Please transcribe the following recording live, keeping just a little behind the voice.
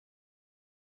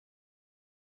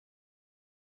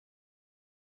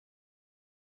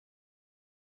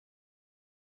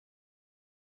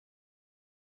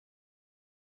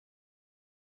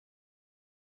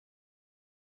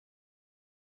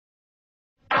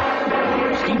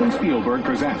Steven Spielberg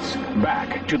presents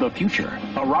Back to the Future,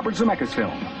 a Robert Zemeckis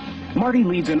film. Marty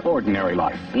leads an ordinary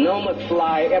life. No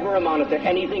McFly ever amounted to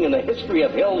anything in the history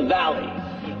of Hill Valley.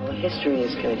 Well, history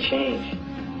is going to change.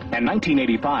 And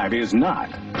 1985 is not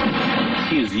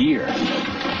his year.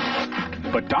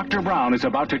 But Dr. Brown is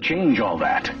about to change all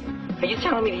that. Are you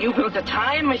telling me you built a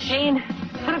time machine?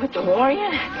 What of a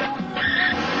DeLorean?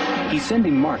 He's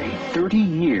sending Marty 30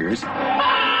 years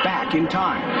back in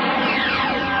time.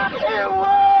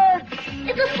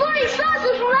 It's a flying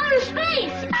saucer from outer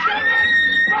space!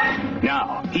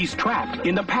 Now, he's trapped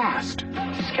in the past.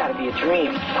 It's got to be a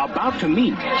dream. About to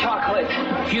meet Chocolate.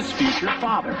 his future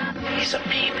father. He's a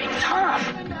peeping Tom.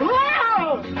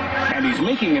 Wow! And he's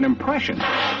making an impression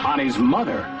on his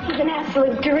mother. He's an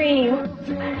absolute dream.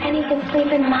 And he can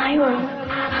sleep in my room.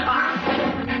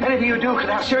 Anything you do could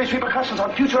have serious repercussions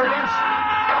on future events.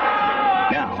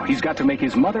 Now, he's got to make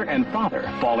his mother and father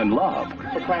fall in love.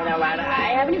 For crying out loud,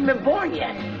 I haven't even been born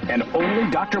yet. And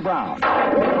only Dr. Brown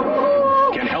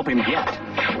can help him get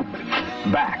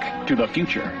back to the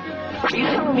future. Are you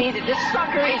telling me that this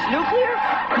sucker is nuclear?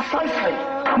 Precisely.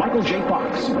 Michael J.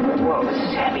 Fox, Whoa, this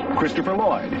is heavy. Christopher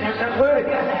Lloyd, There's that word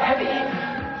again,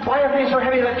 heavy. Why are things so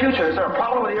heavy in the future? Is there a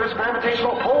problem with the Earth's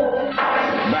gravitational pull?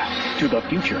 Back to the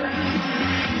Future.